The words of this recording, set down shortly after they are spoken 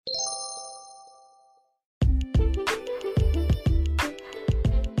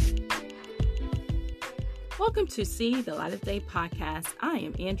Welcome to See the Light of Day podcast. I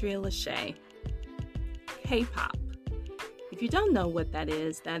am Andrea Lachey. K-pop. If you don't know what that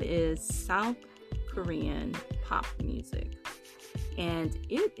is South Korean pop music. And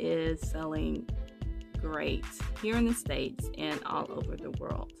it is selling great here in the States and all over the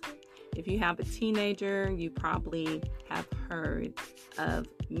world. If you have a teenager, you probably have heard of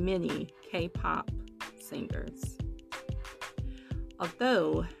many K-pop singers.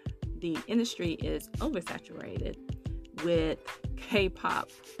 Although the industry is oversaturated with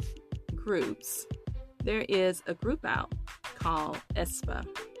K-pop groups, there is a group out called aespa,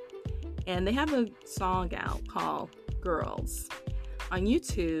 and they have a song out called Girls. On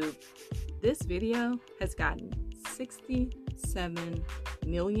YouTube, this video has gotten 67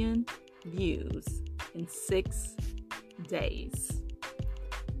 million views in 6 days.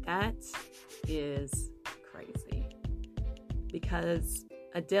 That is crazy, because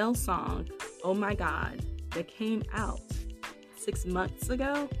Adele's song, Oh My God, that came out 6 months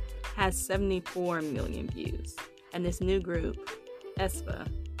ago, has 74 million views. And this new group, aespa,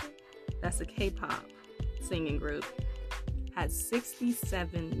 that's a K-pop singing group, has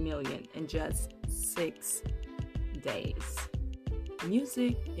 67 million in just 6 days.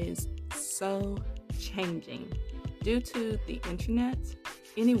 Music is so changing. Due to the internet,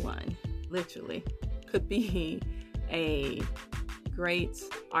 anyone, literally, could be a great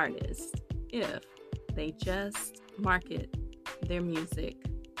artist if they just market their music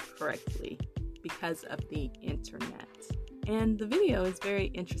correctly because of the internet. And the video is very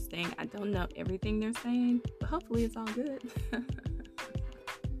interesting. I don't know everything they're saying, but hopefully it's all good.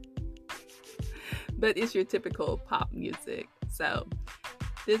 But it's your typical pop music. So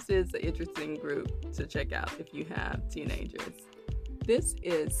this is an interesting group to check out if you have teenagers. This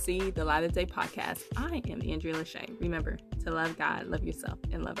is See the Light of Day podcast. I am Andrea Lachey. Remember to love God, love yourself,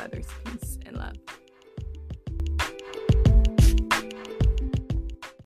 and love others. Peace and love.